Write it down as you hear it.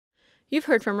You've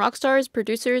heard from rock stars,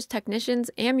 producers, technicians,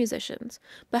 and musicians.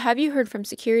 But have you heard from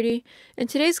security? In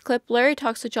today's clip, Larry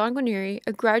talks to John Guarnieri,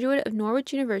 a graduate of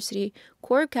Norwich University,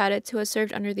 Corps of Cadets who has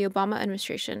served under the Obama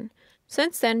administration.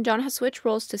 Since then, John has switched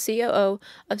roles to COO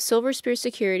of Silver Spear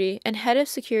Security and head of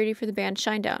security for the band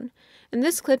Shinedown. In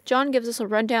this clip, John gives us a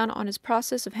rundown on his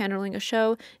process of handling a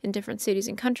show in different cities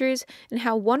and countries, and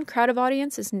how one crowd of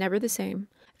audience is never the same.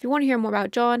 If you want to hear more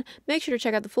about John, make sure to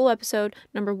check out the full episode,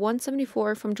 number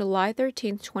 174 from July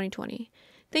 13th, 2020.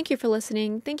 Thank you for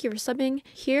listening. Thank you for subbing.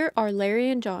 Here are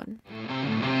Larry and John.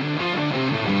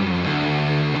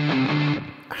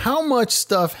 How much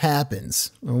stuff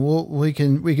happens? We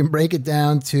can break it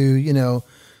down to,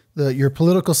 your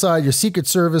political side, your Secret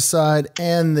Service side,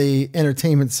 and the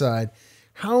entertainment side.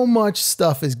 How much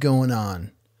stuff is going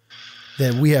on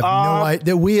that we have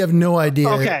no idea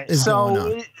is going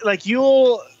on?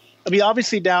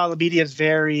 Obviously now the media is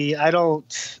I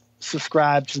don't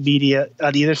subscribe to the media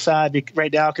on either side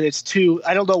right now because it's too,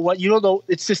 I don't know,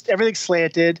 it's just everything's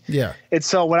slanted. Yeah. And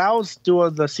so when I was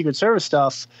doing the Secret Service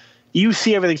stuff, you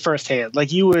see everything firsthand.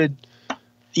 Like you would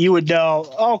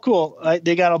know, oh, cool,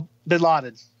 they got a Bin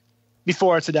Laden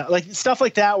before it's announced. Like stuff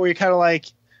like that where you're kind of like,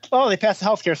 oh, they passed the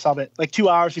healthcare summit like 2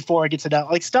 hours before it gets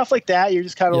announced. Like stuff like that, you're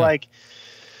just kind of like,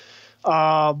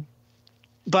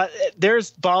 but there's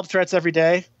bomb threats every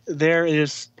day. There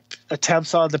is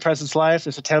attempts on the president's life.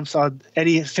 There's attempts on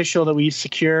any official that we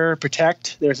secure,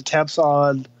 protect. There's threats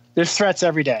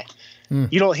every day.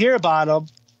 You don't hear about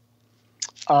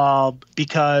them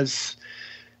because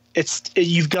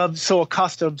you've gotten so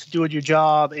accustomed to doing your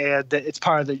job and that it's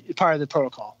part of the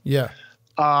protocol. Yeah.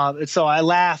 And so I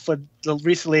laugh when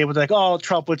recently it was like, oh,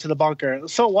 Trump went to the bunker.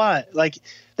 So what? Like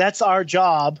that's our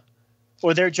job.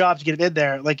 Or their job to get him in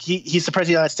there. Like he's the president of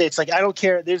the United States. Like I don't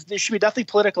care. There should be nothing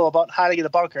political about hiding in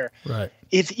the bunker. Right.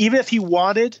 Even if he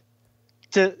wanted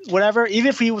to, whatever. Even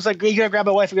if he was like, "You gotta grab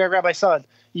my wife, you gotta grab my son."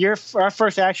 Our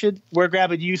first action, we're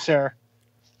grabbing you, sir.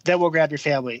 Then we'll grab your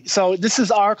family. So this is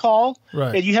our call,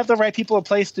 right? And you have the right people in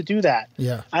place to do that.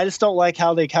 Yeah. I just don't like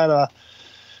how they kind of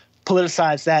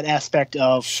politicize that aspect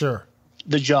of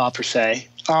the job per se.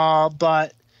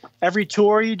 But every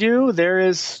tour you do,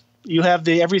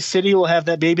 every city will have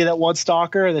that one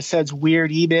stalker that sends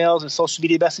weird emails and social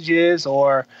media messages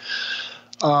or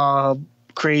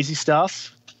crazy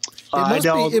stuff.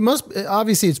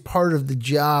 Obviously it's part of the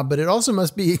job, but it also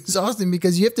must be exhausting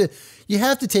because you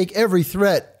have to take every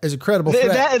threat as a credible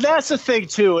threat. That's the thing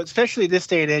too, especially in this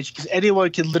day and age, because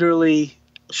anyone can literally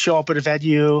show up at a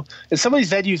venue. And some of these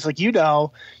venues, like you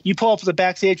pull up to the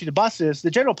backstage of the buses,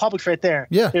 the general public's right there.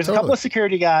 Yeah, there's a couple of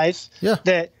security guys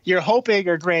that you're hoping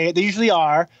are great. They usually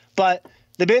are, but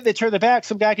the minute they turn their back,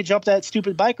 some guy could jump that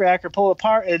stupid bike rack or pull it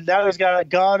apart, and now he's got a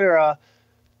gun or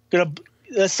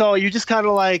so you're just kind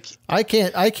of like, I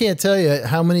can't tell you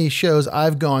how many shows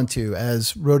I've gone to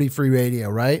as roadie free radio,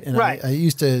 right? And right. I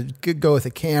used to go with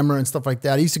a camera and stuff like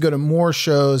that. I used to go to more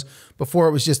shows before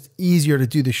it was just easier to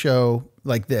do the show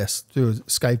like this through a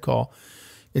Skype call.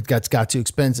 It got too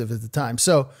expensive at the time.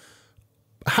 So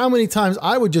how many times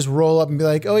I would just roll up and be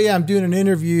like, oh yeah, I'm doing an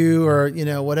interview or,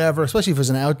 whatever, especially if it was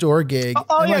an outdoor gig.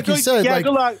 Oh, and yeah, like you said,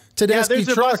 good luck.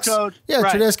 Tedeschi trucks.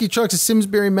 Tedeschi trucks at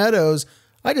Simsbury Meadows.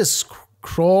 I just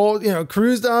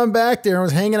cruised on back there and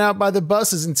was hanging out by the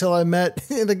buses until I met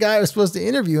the guy I was supposed to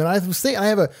interview. And I was thinking, I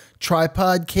have a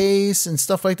tripod case and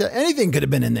stuff like that. Anything could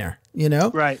have been in there,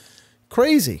 Right.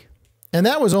 Crazy. And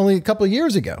that was only a couple of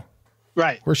years ago.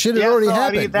 Right. Where shit had already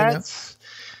happened.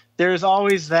 There's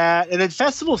always that. And then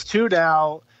festivals too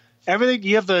now, everything,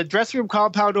 you have the dressing room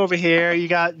compound over here, you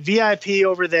got VIP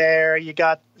over there, you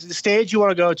got the stage you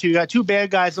want to go to, you got two band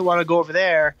guys that want to go over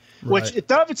there, which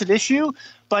none of it's an issue,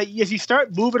 but as you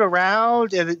start moving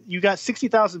around and you got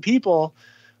 60,000 people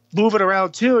moving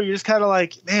around too, you're just kind of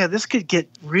like, man, this could get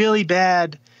really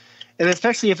bad. And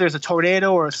especially if there's a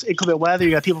tornado or inclement weather,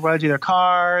 you got people running to their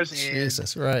cars.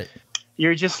 Jesus, right.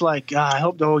 You're just like, I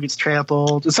hope no one gets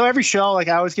trampled. And so every show, like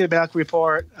I always get a back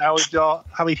report. I always know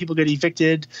how many people get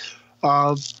evicted.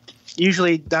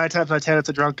 Usually 9 times out of 10, it's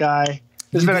a drunk guy.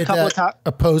 There's been a couple of times.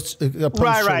 A post right.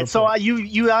 Report. So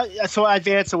I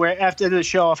advance aware after the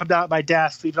show, if I'm not at my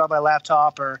desk, leave it on my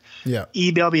laptop or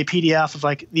email me a PDF of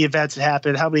like the events that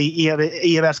happened, how many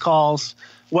EMS calls,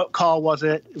 what call was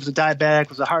it? Was it diabetic?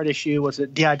 Was it a heart issue? Was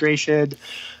it dehydration?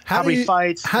 How many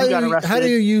fights? Who got arrested? How do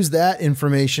you use that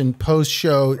information post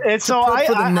show? And so I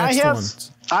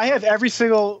have every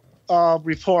single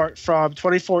report from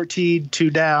 2014 to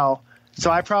now.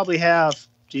 So I probably have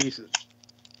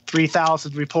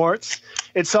 3,000 reports.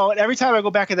 And so every time I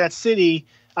go back in that city,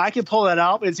 I can pull that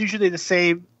out. It's usually the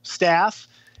same staff,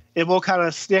 and we'll kind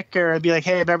of snicker and be like,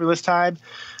 "Hey, remember this time?"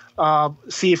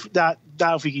 See if not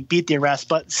if we can beat the arrest,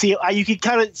 but see you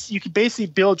can basically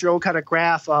build your own kind of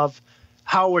graph of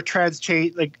how we're trends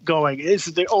going. Is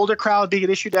the older crowd being an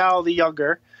issue now, the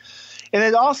younger? And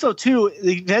then also too,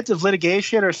 the event of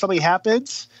litigation or something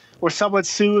happens where someone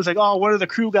sues, like, oh, one of the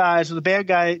crew guys or the band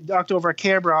guy knocked over a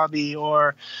camera on me,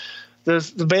 or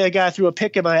the band guy threw a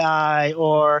pick in my eye,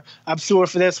 or I'm suing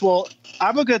for this. Well,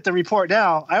 I'm looking at the report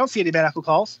now. I don't see any medical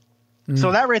calls.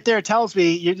 So that right there tells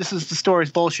me the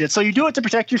story's bullshit. So you do it to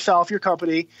protect yourself, your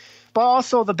company, but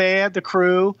also the band, the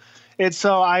crew. And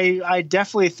so I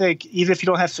definitely think, even if you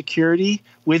don't have security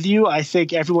with you, I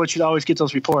think everyone should always get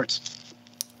those reports.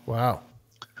 Wow.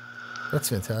 That's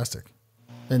fantastic.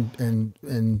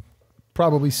 And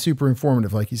probably super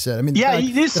informative, like you said. I mean, yeah,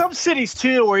 there's some cities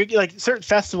too where like certain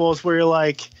festivals where you're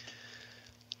like,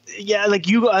 yeah, like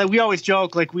we always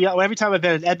joke, like every time I've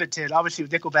been in Edmonton, obviously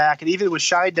with Nickelback, and even with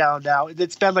Shinedown now,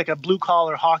 it's been like a blue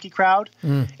collar hockey crowd,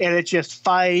 and it just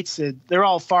fights, and they're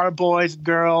all farm boys and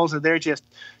girls, and they're just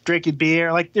drinking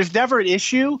beer. Like there's never an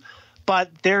issue, but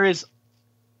there is.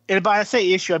 And by I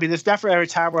say issue, I mean there's definitely every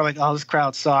time where like, oh, this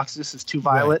crowd sucks, this is too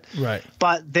violent. Right.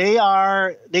 But they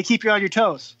keep you on your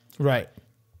toes. Right.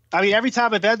 I mean, every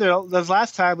time I've been there, the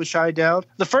last time was Shinedown.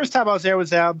 The first time I was there with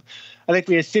them, I think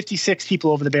we had 56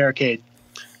 people over the barricade.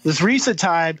 This recent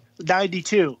time,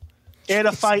 92, in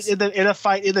a fight in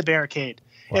the barricade.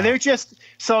 Wow. And they're just,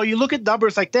 so you look at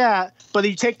numbers like that, but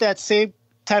you take that same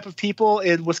type of people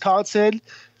in Wisconsin,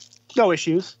 no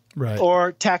issues. Right.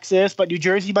 Or Texas, but New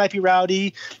Jersey might be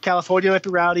rowdy, California might be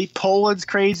rowdy, Poland's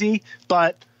crazy,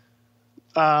 but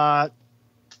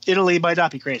Italy might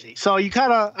not be crazy. So you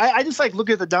kind of, I just like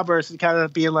looking at the numbers and kind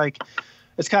of being like,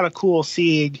 it's kind of cool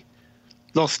seeing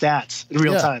those stats in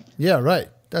real time. Yeah, right.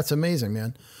 That's amazing,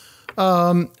 man.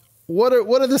 What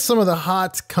are some of the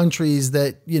hot countries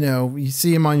that, you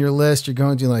see them on your list, you're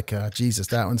going to like, Jesus,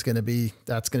 that's going to be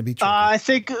tricky. I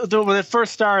think when it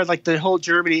first started, like the whole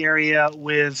Germany area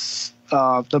with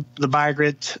the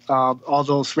migrant, all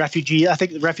those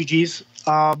refugees,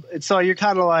 and so you're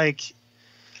kind of like,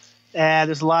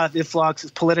 there's a lot of influx.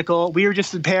 It's political. We were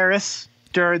just in Paris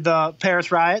during the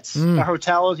Paris riots. Our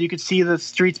hotels, you could see the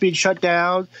streets being shut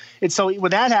down. And so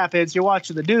when that happens, you're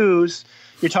watching the news.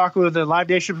 You're talking with the Live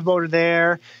Nation promoter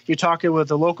there. You're talking with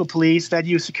the local police,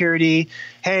 venue security.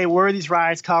 Hey, where are these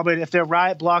riots coming? If their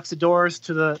riot blocks the doors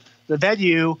to the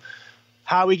venue,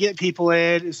 how do we get people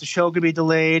in? Is the show going to be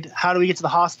delayed? How do we get to the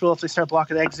hospital if they start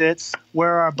blocking exits? Where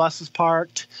are our buses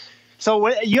parked? So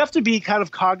you have to be kind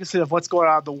of cognizant of what's going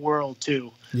on in the world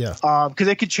too. Yeah. Because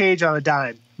it could change on a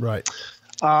dime. Right.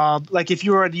 Like if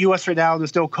you were in the U.S. right now,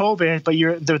 there's no COVID,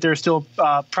 but there's still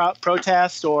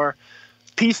protests or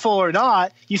peaceful or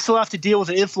not, you still have to deal with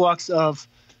an influx of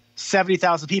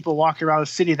 70,000 people walking around the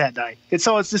city that night. And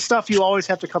so it's the stuff you always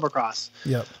have to come across.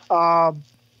 Yep. I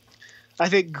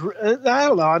think, I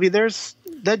don't know. I mean, there's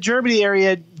that Germany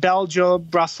area, Belgium,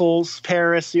 Brussels,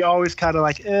 Paris, you're always kind of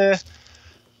like,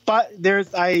 But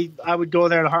I would go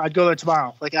there. I'd go there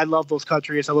tomorrow. Like, I love those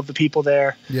countries. I love the people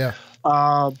there. Yeah.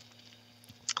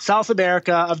 South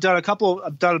America, I've done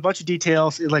a bunch of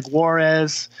details in like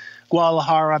Juarez,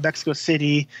 Guadalajara, Mexico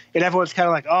City, and everyone's kind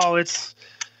of like, oh, it's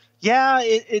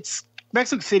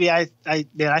Mexico City. I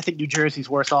think New Jersey's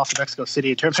worse off than Mexico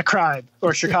City in terms of crime,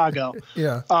 or Chicago.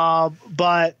 Yeah.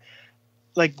 But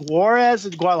like Juarez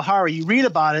and Guadalajara, you read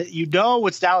about it, you know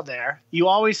what's down there. You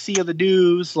always see in the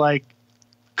news like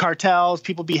cartels,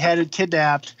 people beheaded,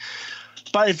 kidnapped.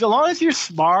 But as long as you're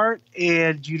smart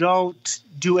and you don't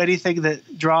do anything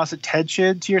that draws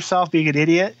attention to yourself being an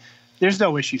idiot, there's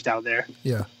no issues down there.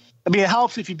 Yeah. I mean, it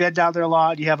helps if you've been down there a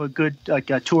lot. You have a good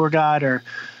a tour guide or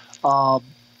a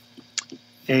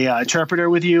interpreter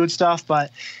with you and stuff.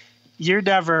 But you're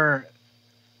never.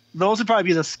 Those would probably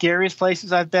be the scariest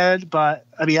places I've been. But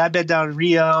I mean, I've been down in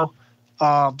Rio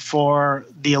for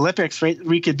the Olympics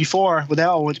weekend before when that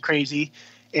all went crazy,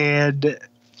 and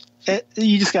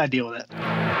you just got to deal with it.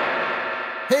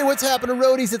 Hey, what's happening,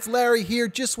 roadies? It's Larry here.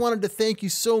 Just wanted to thank you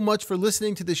so much for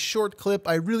listening to this short clip.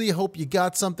 I really hope you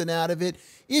got something out of it.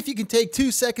 If you can take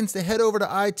 2 seconds to head over to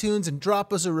iTunes and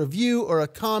drop us a review or a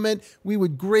comment, we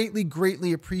would greatly,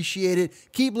 greatly appreciate it.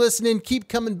 Keep listening, keep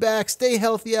coming back, stay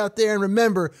healthy out there, and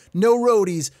remember, no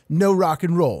roadies, no rock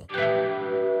and roll.